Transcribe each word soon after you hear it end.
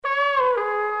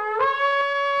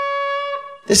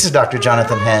This is Dr.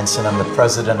 Jonathan Hansen. I'm the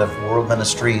president of World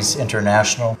Ministries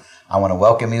International. I want to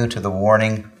welcome you to the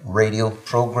Warning Radio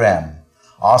program.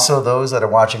 Also, those that are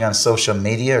watching on social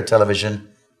media or television,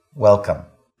 welcome.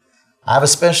 I have a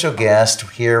special guest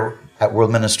here at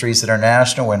World Ministries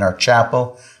International in our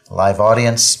chapel, live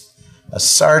audience,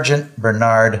 Sergeant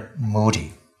Bernard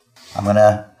Moody. I'm going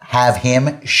to have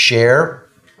him share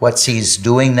what he's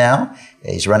doing now.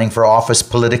 He's running for office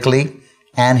politically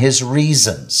and his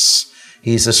reasons.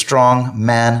 He's a strong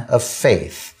man of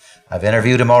faith. I've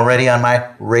interviewed him already on my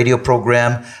radio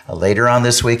program. Later on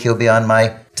this week, he'll be on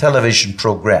my television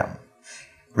program.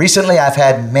 Recently, I've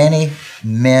had many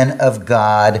men of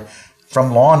God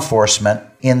from law enforcement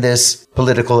in this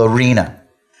political arena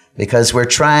because we're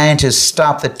trying to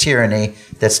stop the tyranny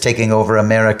that's taking over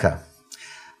America.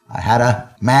 I had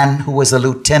a man who was a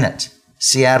lieutenant,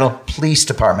 Seattle Police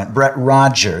Department, Brett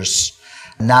Rogers,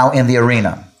 now in the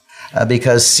arena.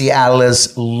 Because Seattle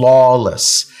is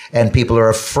lawless and people are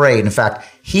afraid. In fact,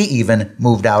 he even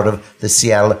moved out of the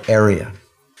Seattle area.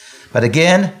 But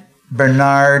again,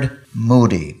 Bernard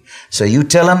Moody. So you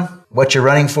tell him what you're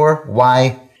running for,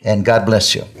 why, and God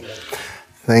bless you.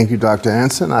 Thank you, Dr.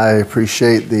 Hansen. I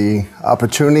appreciate the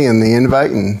opportunity and the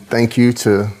invite, and thank you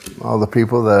to all the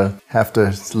people that have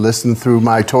to listen through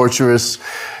my torturous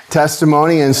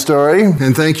testimony and story.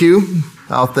 And thank you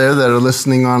out there that are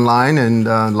listening online and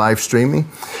live streaming.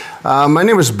 My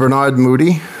name is Bernard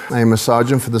Moody. I am a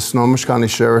sergeant for the Snohomish County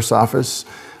Sheriff's Office.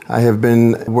 I have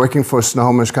been working for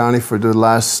Snohomish County for the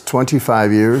last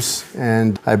 25 years,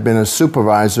 and I've been a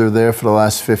supervisor there for the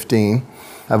last 15.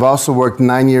 I've also worked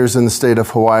 9 years in the state of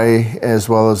Hawaii as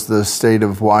well as the state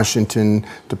of Washington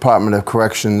Department of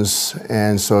Corrections,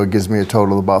 and so it gives me a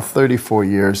total of about 34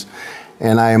 years.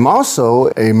 And I am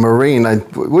also a Marine. I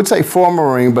would say former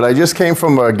Marine, but I just came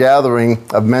from a gathering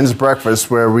of men's breakfast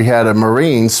where we had a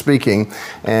Marine speaking.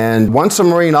 And once a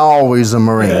Marine, always a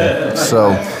Marine.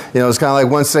 So, it's kind of like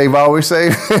once saved, always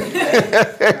saved.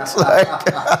 It's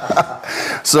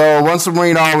like, so once a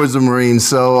Marine, always a Marine.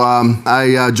 So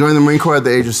I joined the Marine Corps at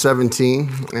the age of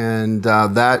 17, and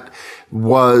that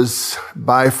was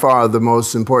by far the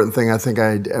most important thing I think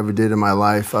I ever did in my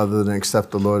life other than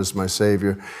accept the Lord as my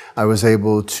Savior. I was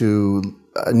able to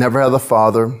never had a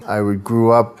father. I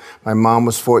grew up, my mom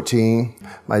was 14.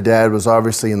 My dad was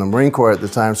obviously in the Marine Corps at the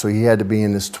time, so he had to be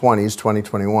in his 20s,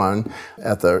 21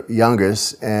 at the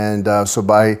youngest. And so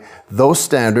by those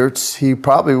standards, he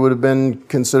probably would have been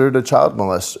considered a child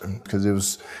molester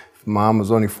because Mom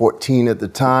was only 14 at the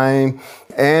time,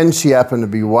 and she happened to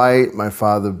be white, my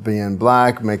father being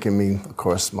black, making me, of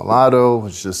course, mulatto,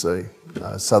 which is a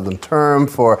Southern term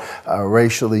for a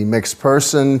racially mixed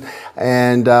person.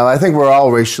 And I think we're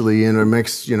all racially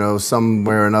intermixed,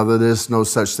 somewhere or another. There's no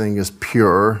such thing as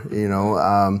pure,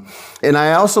 And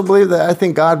I also believe that I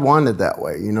think God wanted that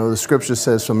way. The scripture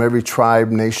says from every tribe,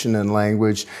 nation, and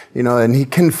language, and he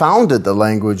confounded the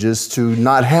languages to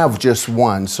not have just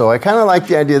one. So I kind of like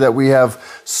the idea that we have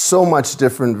so much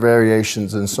different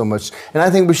variations and so much, and I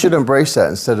think we should embrace that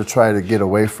instead of try to get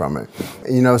away from it.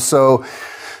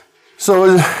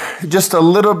 So just a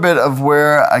little bit of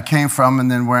where I came from and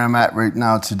then where I'm at right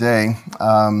now today.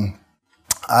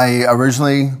 I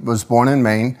originally was born in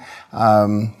Maine,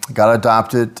 got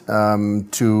adopted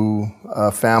to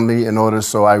a family in order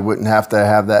so I wouldn't have to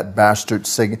have that bastard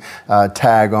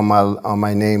tag on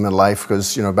my name in life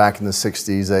because back in the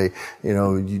 60s,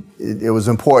 it was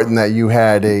important that you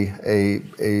had a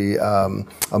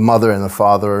mother and a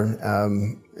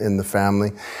father in the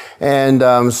family. And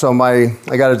so I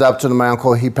got adopted to my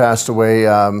uncle. He passed away.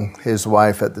 His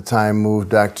wife at the time moved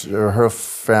back to her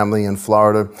family in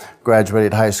Florida,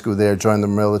 graduated high school there, joined the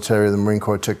military. The Marine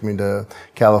Corps took me to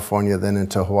California, then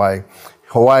into Hawaii.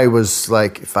 Hawaii was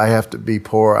like, if I have to be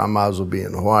poor, I might as well be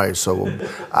in Hawaii. So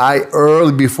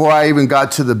before I even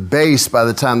got to the base, by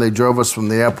the time they drove us from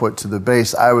the airport to the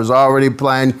base, I was already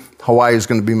planning Hawaii is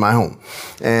going to be my home.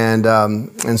 And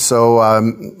so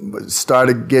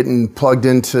started getting plugged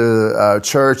into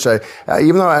church.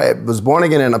 Even though I was born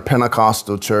again in a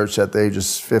Pentecostal church at the age of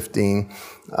 15,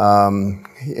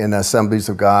 in Assemblies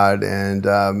of God, and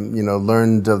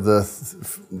learned of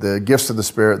the gifts of the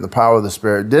Spirit and the power of the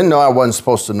Spirit. Didn't know I wasn't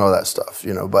supposed to know that stuff,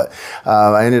 but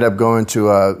I ended up going to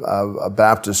a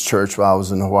Baptist church while I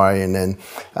was in Hawaii, and then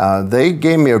they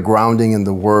gave me a grounding in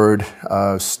the Word,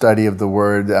 study of the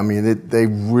Word. I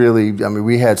mean,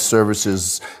 we had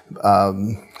services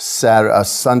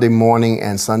Sunday morning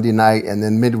and Sunday night, and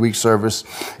then midweek service,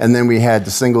 and then we had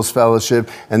the singles fellowship,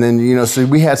 and then so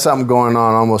we had something going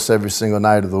on almost every single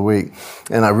night of the week,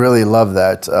 and I really love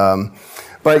that.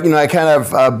 But, I kind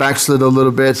of backslid a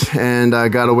little bit, and I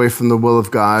got away from the will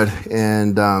of God,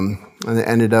 and I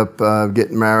ended up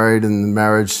getting married, and the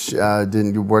marriage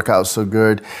didn't work out so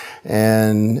good.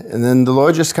 And then the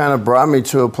Lord just kind of brought me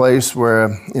to a place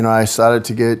where, I started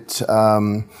to get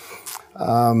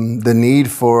the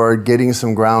need for getting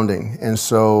some grounding. And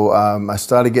so I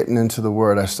started getting into the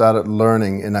Word. I started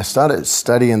learning, and I started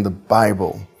studying the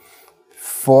Bible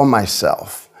for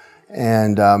myself.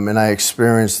 And I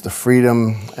experienced the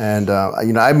freedom. And,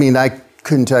 I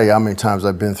couldn't tell you how many times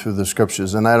I've been through the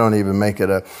scriptures, and I don't even make it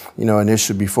an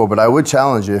issue before. But I would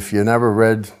challenge you, if you never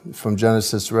read from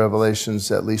Genesis to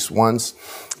Revelations at least once,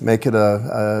 make it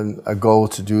a goal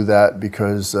to do that,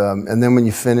 because, and then when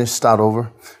you finish, start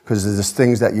over, because there's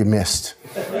things that you missed,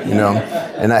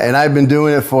 And I've been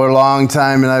doing it for a long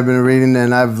time, and I've been reading,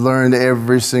 and I've learned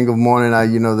every single morning.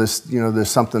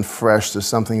 There's something fresh, there's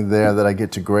something there that I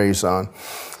get to graze on,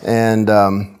 and.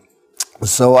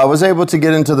 So I was able to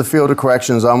get into the field of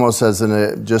corrections almost as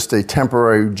just a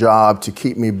temporary job to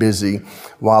keep me busy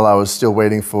while I was still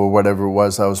waiting for whatever it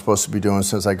was I was supposed to be doing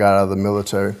since I got out of the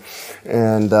military.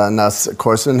 And that's, of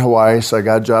course, in Hawaii, so I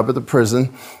got a job at the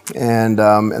prison. And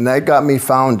that got me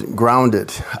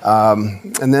grounded.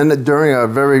 And then during a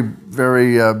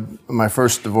my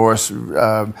first divorce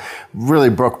really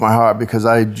broke my heart, because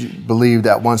I believed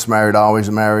that once married, always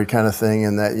married kind of thing,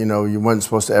 and that, you weren't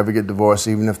supposed to ever get divorced,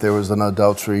 even if there was an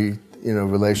adultery,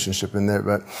 relationship in there.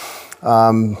 But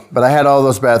I had all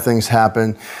those bad things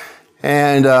happen.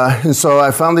 And so I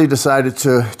finally decided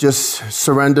to just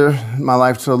surrender my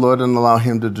life to the Lord and allow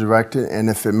Him to direct it. And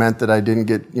if it meant that I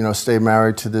didn't stay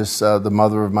married to the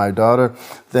mother of my daughter,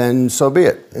 then so be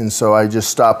it. And so I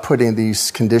just stopped putting these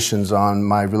conditions on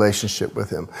my relationship with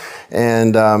Him.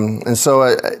 And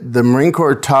so the Marine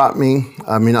Corps taught me,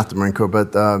 not the Marine Corps,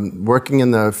 but working in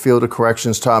the field of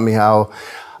corrections taught me how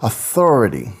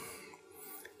authority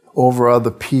over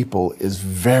other people is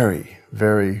very,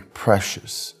 very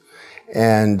precious.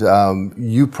 And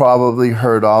you probably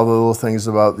heard all the little things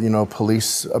about,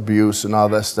 police abuse and all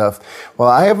that stuff. Well,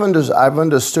 I've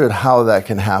understood how that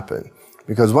can happen.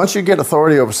 Because once you get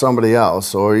authority over somebody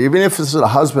else, or even if it's a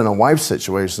husband and wife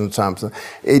situation sometimes,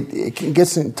 it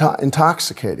gets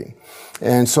intoxicating.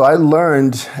 And so I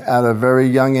learned at a very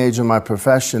young age in my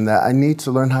profession that I need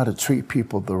to learn how to treat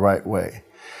people the right way,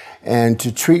 and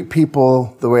to treat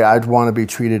people the way I'd want to be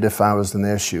treated if I was in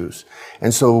their shoes.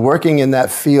 And so working in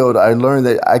that field, I learned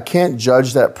that I can't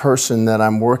judge that person that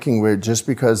I'm working with just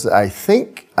because I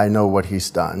think I know what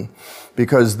he's done,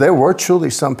 because there were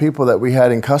truly some people that we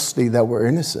had in custody that were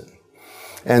innocent.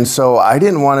 And so I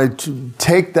didn't want to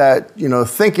take that,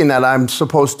 thinking that I'm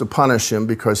supposed to punish him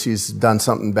because he's done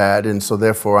something bad, and so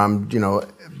therefore I'm,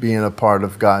 being a part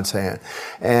of God's hand.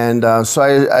 And so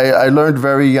I learned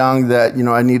very young that,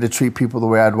 I need to treat people the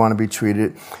way I'd want to be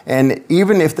treated. And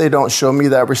even if they don't show me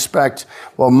that respect,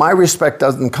 well, my respect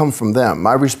doesn't come from them.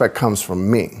 My respect comes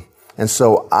from me. And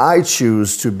so I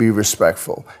choose to be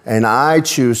respectful, and I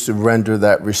choose to render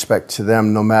that respect to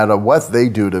them no matter what they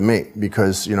do to me.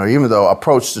 Because, even though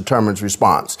approach determines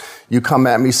response, you come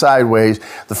at me sideways,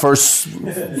 the first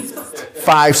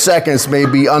 5 seconds may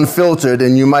be unfiltered,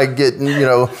 and you might get,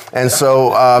 and so,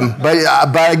 but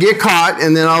I get caught,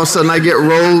 and then all of a sudden I get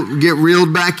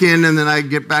reeled back in, and then I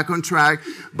get back on track.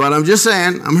 But I'm just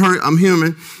saying, I'm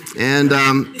human. And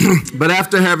but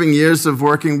after having years of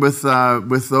working with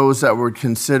those that were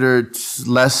considered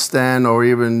less than, or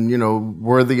even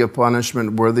worthy of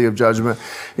punishment, worthy of judgment,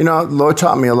 the Lord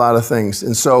taught me a lot of things.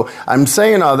 And so I'm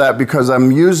saying all that because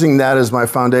I'm using that as my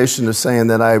foundation of saying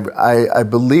that I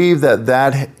believe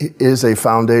that is a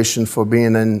foundation for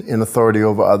being in authority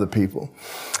over other people.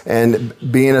 And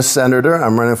being a senator,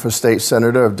 I'm running for state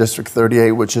senator of District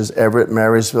 38, which is Everett,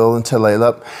 Marysville, and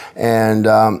Tulalip. And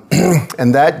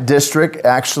that district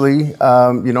actually,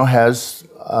 has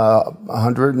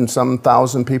 100 and some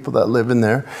thousand people that live in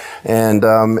there. And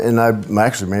I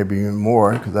actually maybe even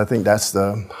more, because I think that's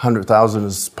the 100,000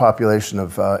 is population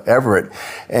of Everett.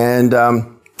 And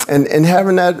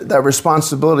having that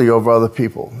responsibility over other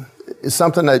people is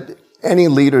something that any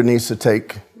leader needs to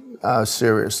take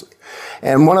seriously.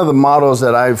 And one of the models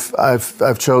that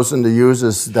I've chosen to use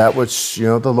is that which,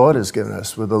 the Lord has given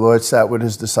us, where the Lord sat with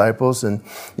his disciples, and,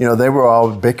 they were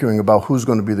all bickering about who's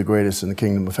going to be the greatest in the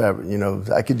kingdom of heaven.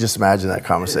 I could just imagine that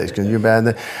conversation. Can you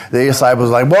imagine? The disciples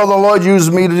like, well, the Lord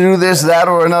used me to do this, that,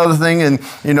 or another thing. And,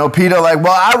 Peter like,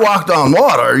 well, I walked on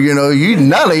water.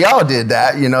 None of y'all did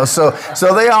that,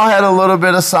 So they all had a little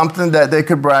bit of something that they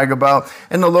could brag about.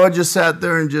 And the Lord just sat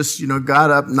there and just,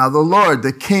 got up. Now the Lord,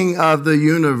 the King of the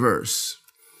universe,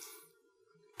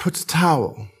 puts a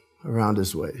towel around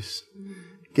his waist,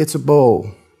 gets a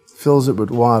bowl, fills it with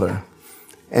water,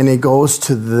 and he goes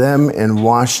to them and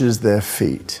washes their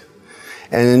feet.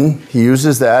 And he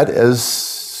uses that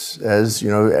as you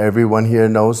know, everyone here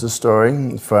knows the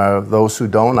story. For those who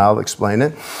don't, I'll explain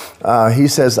it. He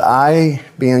says, I,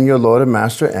 being your Lord and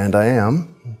Master, and I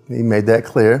am, he made that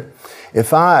clear,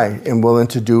 if I am willing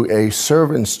to do a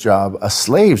servant's job, a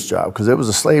slave's job, because it was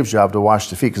a slave's job to wash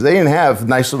the feet, because they didn't have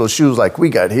nice little shoes like we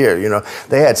got here, you know.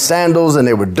 They had sandals and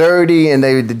they were dirty, and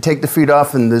they would take the feet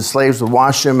off and the slaves would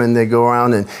wash them, and they'd go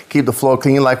around and keep the floor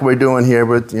clean like we're doing here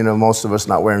with, you know, most of us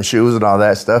not wearing shoes and all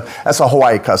that stuff. That's a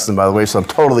Hawaii custom, by the way, so I'm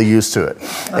totally used to it.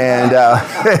 And,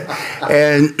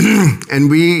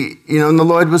 and we, you know, and the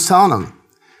Lord was telling them,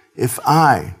 if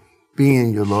I,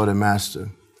 being your Lord and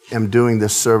Master, am doing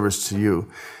this service to you,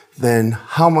 then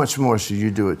how much more should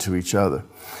you do it to each other?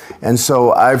 And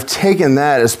so I've taken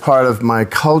that as part of my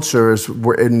culture as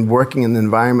in working in the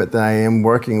environment that I am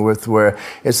working with, where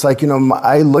it's like, you know,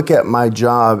 I look at my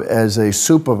job as a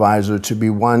supervisor to be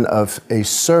one of a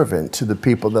servant to the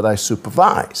people that I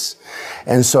supervise.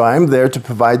 And so I'm there to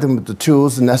provide them with the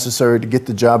tools necessary to get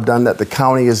the job done that the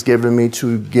county has given me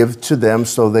to give to them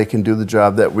so they can do the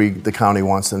job that the county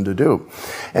wants them to do.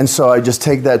 And so I just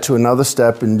take that to another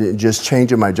step and just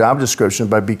changing my job description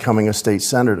by becoming a state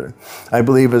senator. I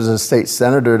believe as a state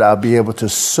senator, I'll be able to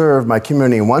serve my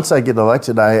community. And once I get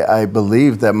elected, I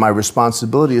believe that my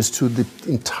responsibility is to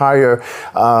the entire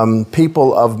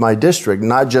people of my district,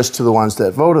 not just to the ones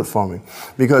that voted for me.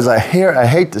 Because I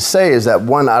hate to say is that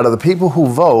one out of the people who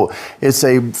vote, it's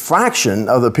a fraction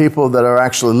of the people that are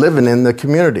actually living in the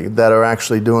community that are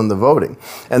actually doing the voting.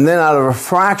 And then out of a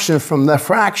fraction from that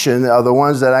fraction are the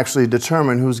ones that actually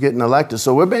determine who's getting elected.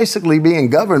 So we're basically being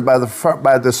governed by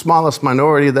the smallest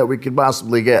minority that we could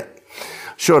possibly get,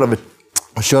 short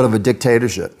of a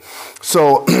dictatorship.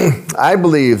 So I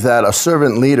believe that a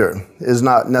servant leader is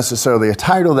not necessarily a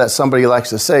title that somebody likes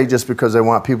to say just because they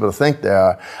want people to think they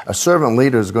are. A servant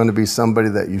leader is going to be somebody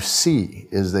that you see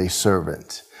is a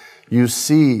servant. You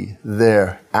see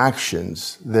their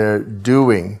actions, their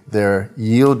doing, their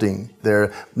yielding,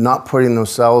 their not putting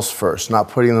themselves first, not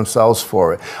putting themselves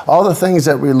forward. All the things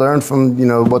that we learn from, you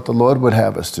know, what the Lord would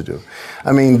have us to do.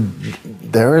 I mean,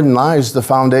 therein lies the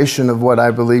foundation of what I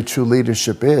believe true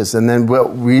leadership is. And then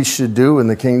what we should do in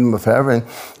the kingdom of heaven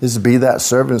is be that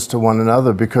servants to one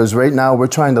another, because right now we're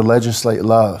trying to legislate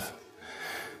love.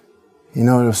 You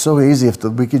know, it was so easy if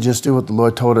we could just do what the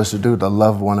Lord told us to do, to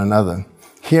love one another.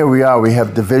 Here we are, we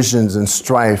have divisions and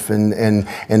strife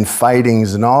and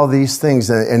fightings and all these things.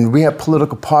 And we have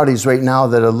political parties right now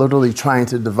that are literally trying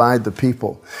to divide the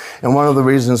people. And one of the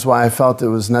reasons why I felt it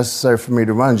was necessary for me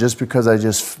to run, just because I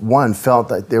felt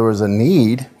that there was a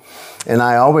need. And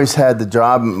I always had the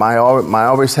job, I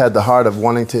always had the heart of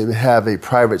wanting to have a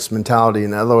private's mentality.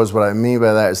 In other words, what I mean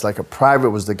by that is like a private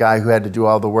was the guy who had to do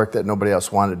all the work that nobody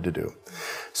else wanted to do.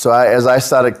 So as I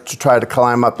started to try to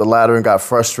climb up the ladder and got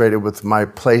frustrated with my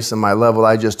place and my level,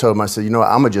 I just told him, I said, you know what,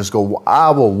 I'm going to just go,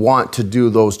 I will want to do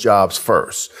those jobs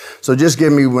first. So just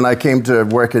give me, when I came to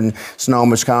work in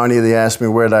Snohomish County, they asked me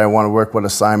where did I want to work, what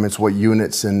assignments, what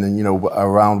units, and you know,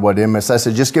 around what MS. I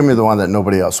said, just give me the one that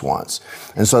nobody else wants.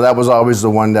 And so that was always the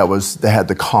one that they had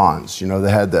the cons, you know,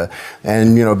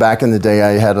 and you know, back in the day,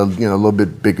 I had a little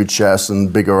bit bigger chest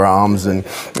and bigger arms,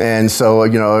 and so,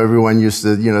 you know, everyone used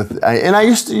to, you know, I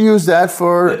used to use that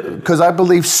because I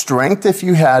believe strength, if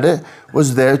you had it,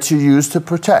 was there to use to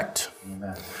protect.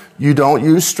 Amen. You don't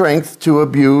use strength to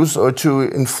abuse or to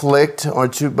inflict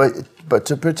but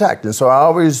to protect. And so I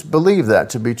always believe that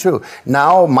to be true.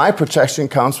 Now my protection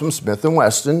comes from Smith &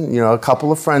 Wesson, you know, a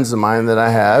couple of friends of mine that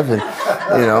I have, and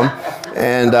you know,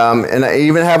 and I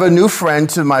even have a new friend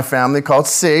to my family called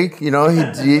Sig. You know,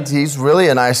 he's really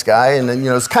a nice guy, and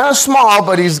you know, it's kind of small,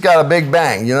 but he's got a big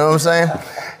bang. You know what I'm saying?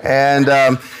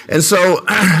 And so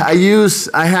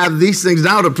I have these things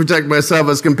now to protect myself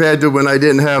as compared to when I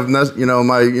didn't have, you know,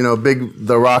 my, you know, big,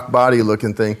 The Rock body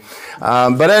looking thing.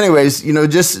 But anyways, you know,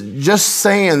 just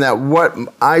saying that what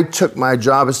I took my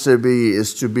job is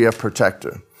to be a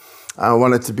protector. I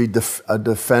wanted to be a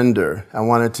defender. I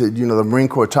wanted to, you know, the Marine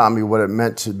Corps taught me what it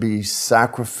meant to be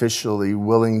sacrificially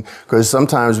willing, because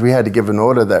sometimes we had to give an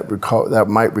order that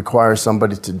might require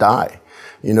somebody to die.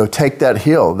 You know, take that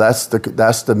hill. That's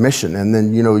the mission. And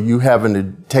then, you know, you having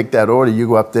to take that order, you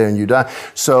go up there and you die.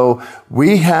 So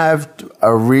we have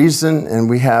a reason, and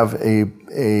we have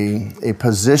a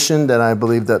position that I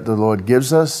believe that the Lord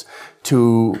gives us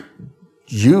to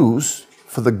use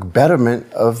for the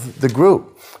betterment of the group.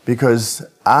 Because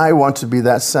I want to be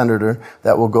that senator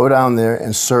that will go down there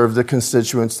and serve the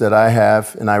constituents that I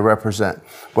have and I represent.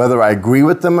 Whether I agree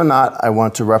with them or not, I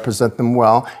want to represent them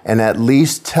well and at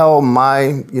least tell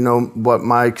what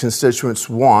my constituents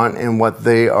want and what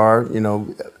they are,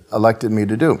 elected me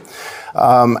to do.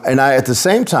 And I, at the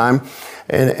same time,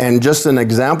 and just an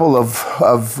example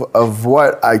of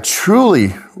what I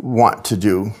truly want to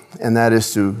do, and that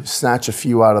is to snatch a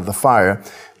few out of the fire.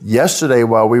 Yesterday,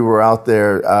 while we were out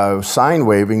there sign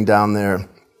waving down there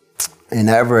in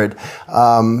Everett,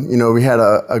 we had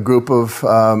a group of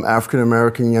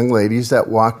African-American young ladies that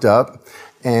walked up,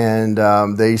 and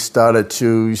they started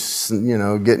to,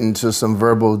 get into some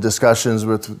verbal discussions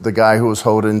with the guy who was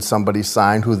holding somebody's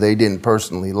sign who they didn't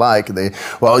personally like.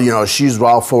 She's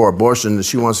all for abortion and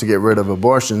she wants to get rid of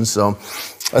abortion. So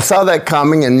I saw that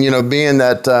coming, and, being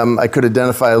that I could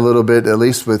identify a little bit, at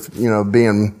least with,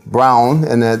 being brown,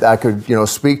 and that I could,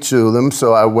 speak to them.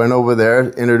 So I went over there,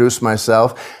 introduced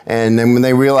myself, and then when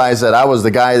they realized that I was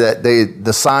the guy that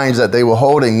the signs that they were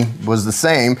holding was the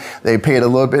same, they paid a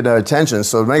little bit of attention.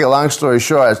 So to make a long story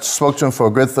short, I spoke to them for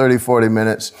a good 30, 40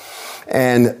 minutes,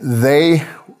 and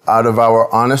out of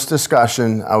our honest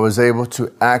discussion, I was able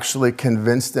to actually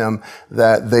convince them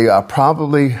that they are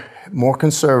probably more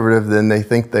conservative than they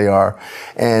think they are.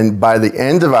 And by the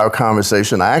end of our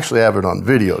conversation, I actually have it on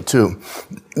video too,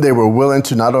 they were willing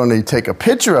to not only take a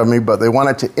picture of me, but they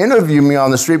wanted to interview me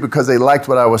on the street because they liked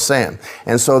what I was saying.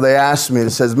 And so they asked me,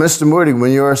 it says, Mr. Moody,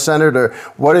 when you're a senator,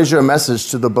 what is your message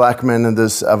to the black men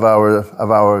of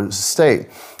our state?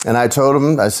 And I told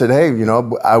them, I said, hey,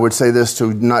 I would say this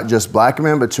to not just black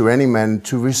men, but to any men,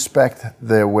 to respect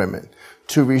their women,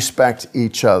 to respect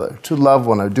each other, to love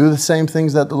one another, do the same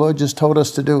things that the Lord just told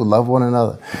us to do, love one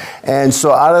another. And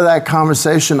so out of that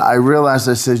conversation, I realized,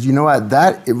 I said, you know what,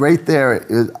 that right there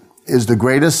is the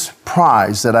greatest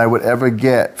prize that I would ever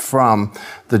get from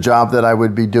the job that I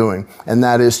would be doing. And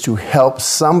that is to help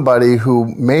somebody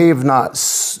who may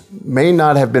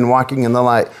not have been walking in the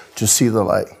light to see the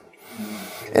light.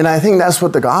 And I think that's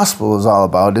what the gospel is all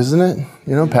about, isn't it?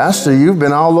 Pastor, you've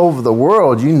been all over the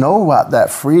world. You know what that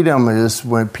freedom is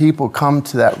when people come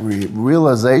to that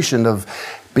realization of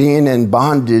being in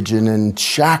bondage and in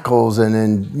shackles and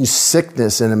in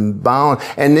sickness and in bound.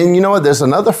 And then, there's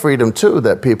another freedom too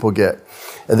that people get,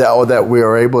 that we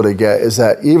are able to get, is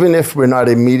that even if we're not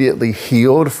immediately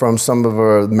healed from some of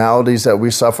our maladies that we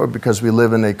suffer because we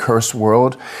live in a cursed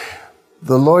world,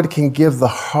 the Lord can give the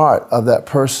heart of that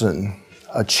person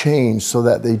a change so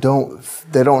that they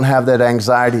don't have that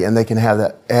anxiety and they can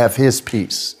have His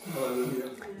peace.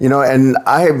 And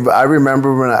I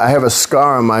remember when I have a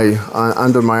scar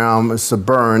under my arm. It's a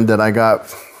burn that I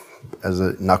got as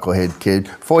a knucklehead kid,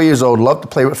 4 years old, loved to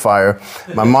play with fire.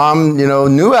 My mom,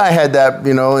 knew I had that,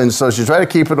 and so she tried to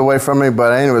keep it away from me.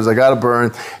 But anyways, I got a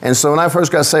burn. And so when I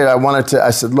first got saved,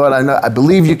 I said, Lord, I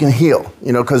believe you can heal,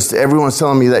 because everyone's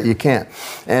telling me that you can't.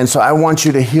 And so I want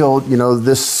you to heal,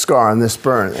 this scar and this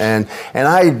burn. And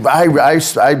I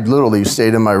literally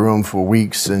stayed in my room for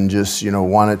weeks and just,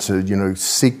 wanted to,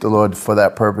 seek the Lord for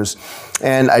that purpose.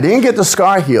 And I didn't get the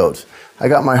scar healed. I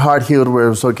got my heart healed where it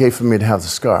was okay for me to have the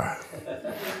scar.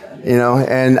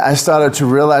 And I started to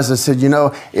realize, I said,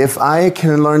 if I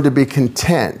can learn to be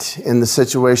content in the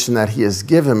situation that He has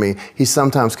given me, He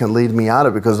sometimes can lead me out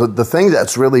of it. Because the thing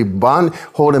that's really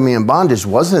holding me in bondage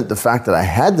wasn't the fact that I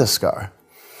had the scar.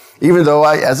 Even though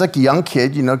as a young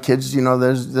kid, kids,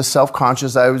 they're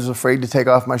self-conscious. I was afraid to take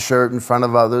off my shirt in front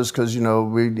of others because,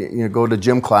 we go to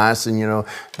gym class and,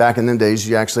 back in the days,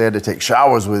 you actually had to take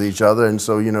showers with each other. And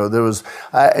so,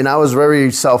 I was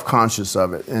very self-conscious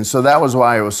of it. And so that was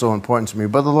why it was so important to me.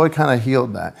 But the Lord kind of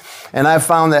healed that. And I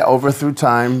found that through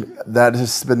time, that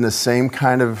has been the same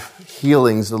kind of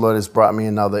healings the Lord has brought me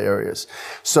in other areas.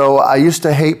 So I used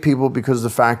to hate people because of the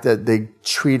fact that they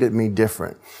treated me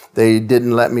different. They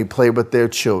didn't let me play with their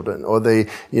children, or they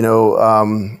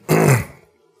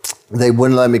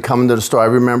wouldn't let me come into the store. I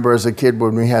remember as a kid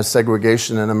when we had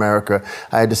segregation in America,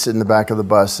 I had to sit in the back of the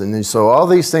bus. And so all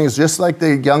these things, just like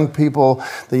the young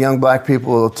black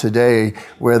people today,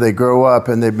 where they grow up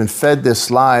and they've been fed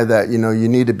this lie that, you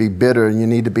need to be bitter and you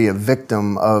need to be a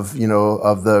victim of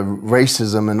the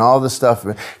racism and all this stuff,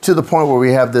 to the point where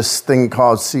we have this thing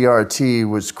called CRT,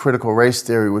 which is critical race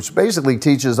theory, which basically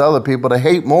teaches other people to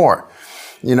hate more.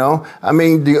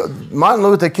 Martin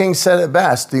Luther King said it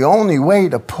best: the only way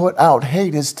to put out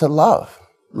hate is to love.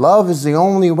 Love is the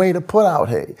only way to put out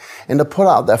hate and to put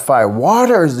out that fire.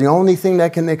 Water is the only thing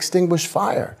that can extinguish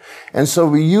fire. And so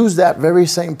we use that very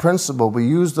same principle. We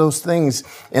use those things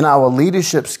in our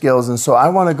leadership skills. And so I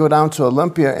want to go down to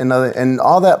Olympia and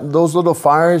all that, those little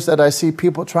fires that I see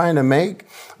people trying to make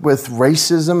with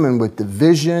racism and with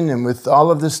division and with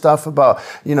all of this stuff about,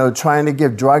 trying to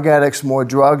give drug addicts more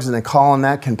drugs and then calling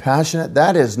that compassionate.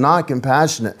 That is not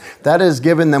compassionate. That is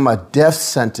giving them a death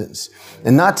sentence.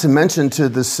 And not to mention to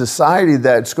the society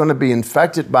that's going to be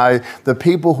infected by the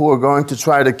people who are going to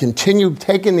try to continue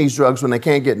taking these drugs when they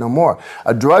can't get no more.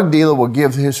 A drug dealer will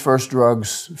give his first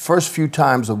few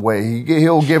times away.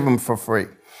 He'll give them for free.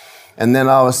 And then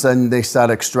all of a sudden they start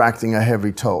extracting a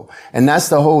heavy toll. And that's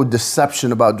the whole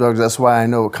deception about drugs. That's why I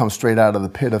know it comes straight out of the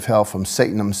pit of hell from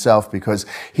Satan himself, because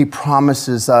he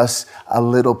promises us a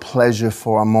little pleasure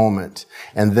for a moment.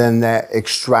 And then that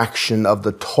extraction of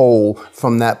the toll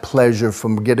from that pleasure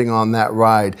from getting on that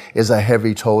ride is a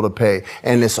heavy toll to pay.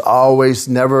 And it's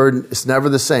never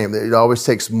the same. It always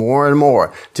takes more and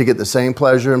more to get the same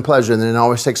pleasure, and then it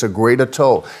always takes a greater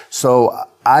toll. So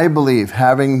I believe,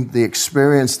 having the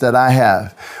experience that I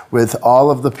have with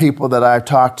all of the people that I've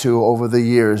talked to over the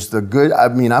years,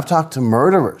 I've talked to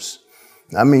murderers.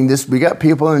 We got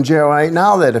people in jail right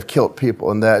now that have killed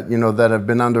people and that, that have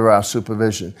been under our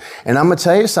supervision. And I'm going to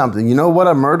tell you something. You know what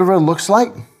a murderer looks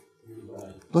like?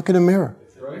 Look in the mirror.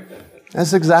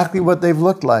 That's exactly what they've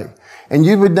looked like. And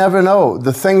you would never know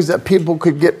the things that people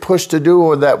could get pushed to do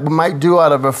or that might do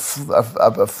out of a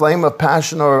flame of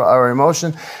passion or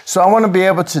emotion. So I want to be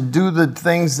able to do the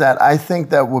things that I think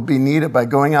that would be needed by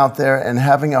going out there and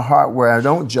having a heart where I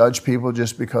don't judge people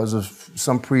just because of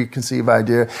some preconceived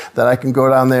idea, that I can go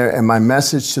down there and my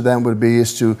message to them would be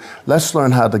let's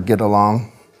learn how to get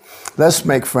along. Let's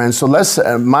make friends. So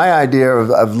my idea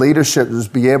of leadership is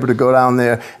be able to go down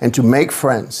there and to make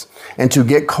friends and to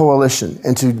get coalition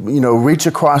and to, reach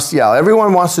across the aisle.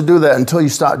 Everyone wants to do that until you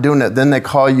start doing it. Then they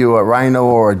call you a rhino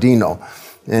or a Dino.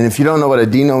 And if you don't know what a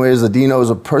Dino is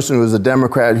a person who's a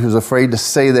Democrat who's afraid to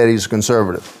say that he's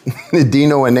conservative.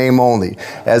 Dino in name only,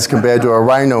 as compared to a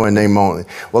rhino in name only.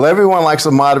 Well, everyone likes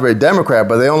a moderate Democrat,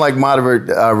 but they don't like moderate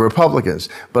Republicans.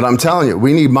 But I'm telling you,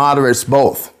 we need moderates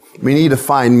both. We need to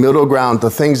find middle ground,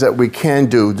 the things that we can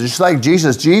do. Just like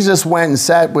Jesus. Jesus went and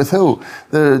sat with who?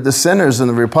 The sinners and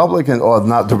the Republicans, or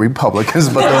not the Republicans,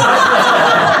 but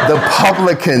the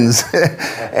publicans.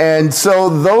 And so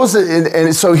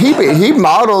so he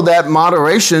modeled that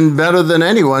moderation better than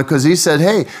anyone, because he said,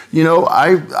 hey,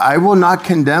 I will not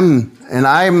condemn, and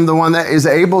I am the one that is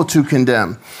able to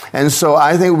condemn. And so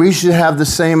I think we should have the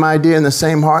same idea and the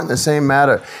same heart and the same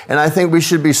matter. And I think we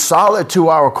should be solid to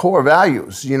our core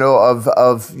values, of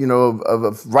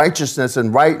righteousness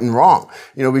and right and wrong.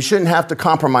 We shouldn't have to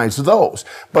compromise those.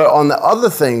 But on the other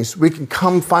things, we can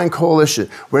come find coalition.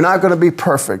 We're not going to be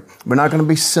perfect. We're not going to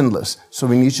be sinless. So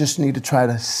we just need to try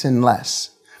to sin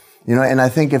less. And I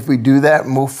think if we do that,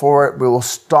 move forward, we will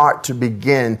start to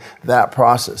begin that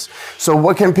process. So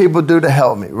what can people do to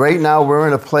help me? Right now, we're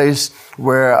in a place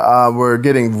where we're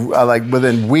getting,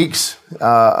 within weeks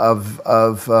of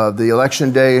the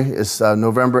election day, it's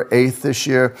November 8th this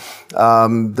year.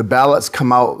 The ballots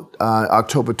come out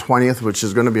October 20th, which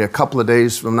is going to be a couple of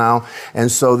days from now.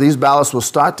 And so these ballots will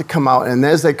start to come out. And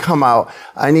as they come out,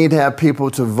 I need to have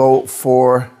people to vote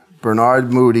for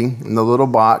Bernard Moody in the little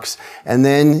box. And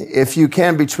then if you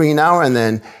can, between now and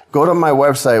then, go to my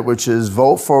website, which is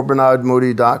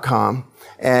votefourbernardmoody.com,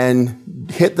 and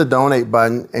hit the donate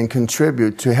button and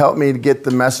contribute to help me to get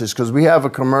the message. Because we have a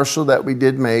commercial that we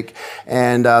did make,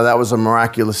 and that was a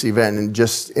miraculous event and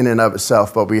just in and of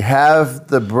itself. But we have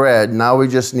the bread. Now we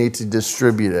just need to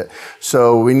distribute it.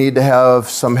 So we need to have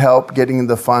some help getting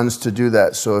the funds to do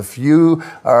that. So if you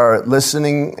are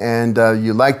listening and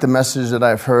you like the message that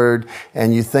I've heard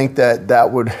and you think that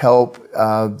that would help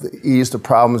ease the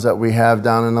problems that we have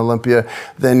down in Olympia,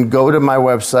 then go to my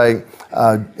website,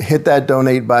 hit that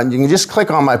donate button. You can just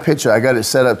click on my picture. I got it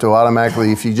set up to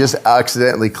automatically. If you just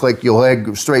accidentally click, you'll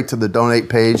head straight to the donate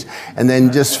page, and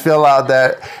then just fill out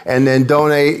that and then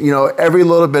donate. Every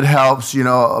little bit helps.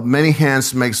 Many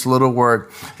hands makes little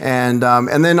work. And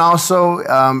then also,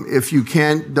 if you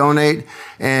can't donate,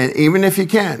 and even if you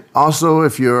can't, also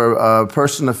if you're a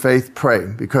person of faith, pray.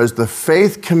 Because the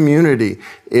faith community,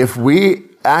 if we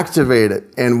activate it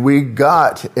and we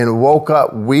got and woke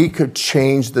up, we could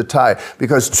change the tide.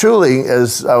 Because truly,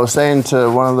 as I was saying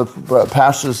to one of the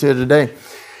pastors here today,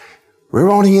 we're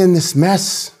only in this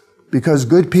mess because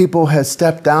good people have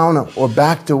stepped down or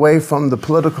backed away from the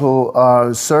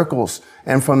political circles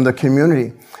and from the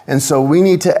community. And so we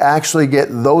need to actually get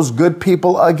those good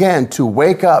people again to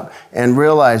wake up and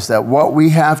realize that what we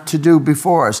have to do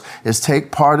before us is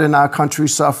take part in our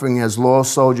country's suffering as loyal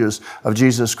soldiers of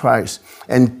Jesus Christ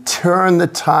and turn the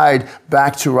tide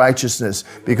back to righteousness,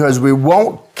 because we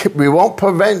won't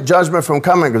prevent judgment from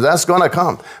coming, because that's going to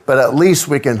come, but at least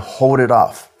we can hold it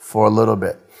off for a little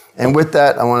bit. And with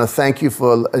that, I want to thank you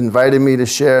for inviting me to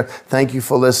share. Thank you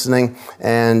for listening.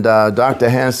 And Dr.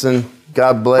 Hansen,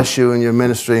 God bless you in your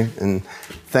ministry, and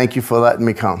thank you for letting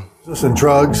me come. Listen,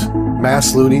 drugs,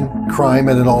 mass looting, crime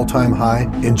at an all-time high,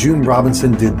 and June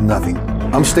Robinson did nothing.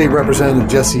 I'm State Representative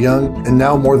Jesse Young, and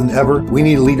now more than ever, we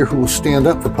need a leader who will stand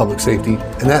up for public safety,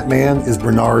 and that man is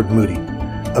Bernard Moody.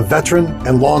 A veteran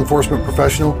and law enforcement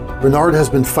professional, Bernard has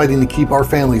been fighting to keep our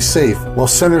families safe, while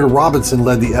Senator Robinson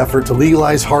led the effort to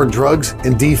legalize hard drugs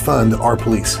and defund our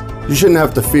police. You shouldn't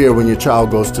have to fear when your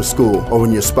child goes to school or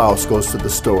when your spouse goes to the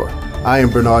store. I am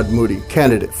Bernard Moody,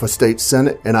 candidate for State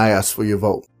Senate, and I ask for your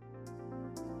vote.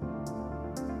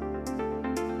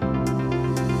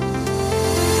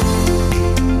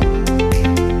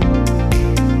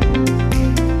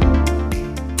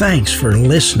 Thanks for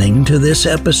listening to this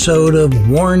episode of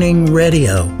Warning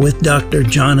Radio with Dr.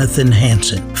 Jonathan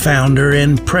Hansen, founder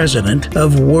and president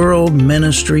of World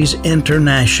Ministries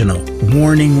International.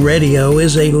 Warning Radio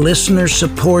is a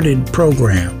listener-supported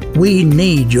program. We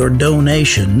need your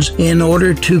donations in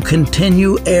order to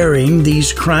continue airing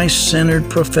these Christ-centered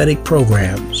prophetic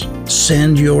programs.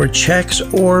 Send your checks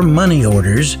or money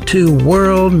orders to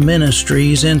World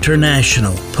Ministries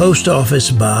International, Post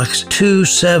Office Box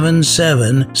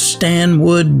 277,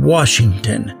 Stanwood,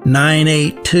 Washington,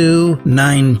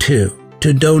 98292.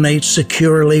 To donate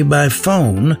securely by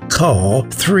phone, call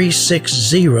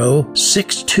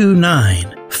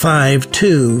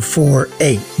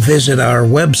 360-629-5248. Visit our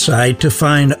website to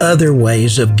find other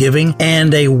ways of giving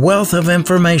and a wealth of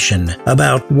information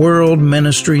about World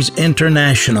Ministries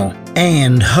International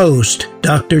and host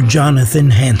Dr.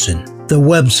 Jonathan Hansen. The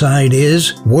website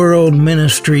is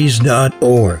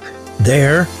worldministries.org.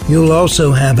 There, you'll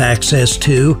also have access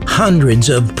to hundreds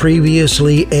of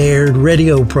previously aired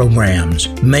radio programs,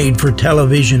 made for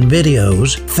television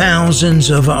videos, thousands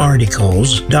of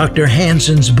articles, Dr.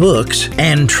 Hansen's books,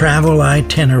 and travel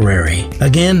itinerary.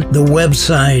 Again, the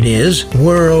website is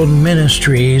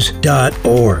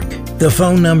worldministries.org. The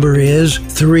phone number is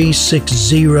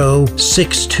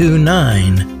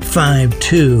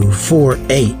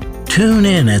 360-629-5248. Tune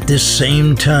in at this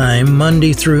same time,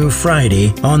 Monday through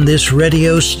Friday, on this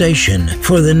radio station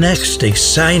for the next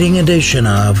exciting edition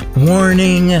of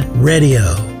Warning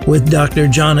Radio with Dr.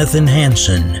 Jonathan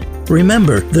Hansen.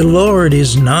 Remember, the Lord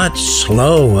is not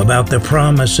slow about the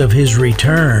promise of His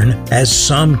return, as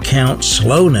some count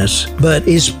slowness, but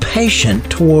is patient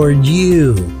toward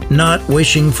you, not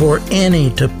wishing for any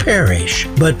to perish,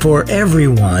 but for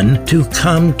everyone to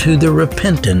come to the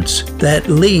repentance that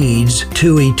leads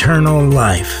to eternal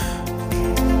life.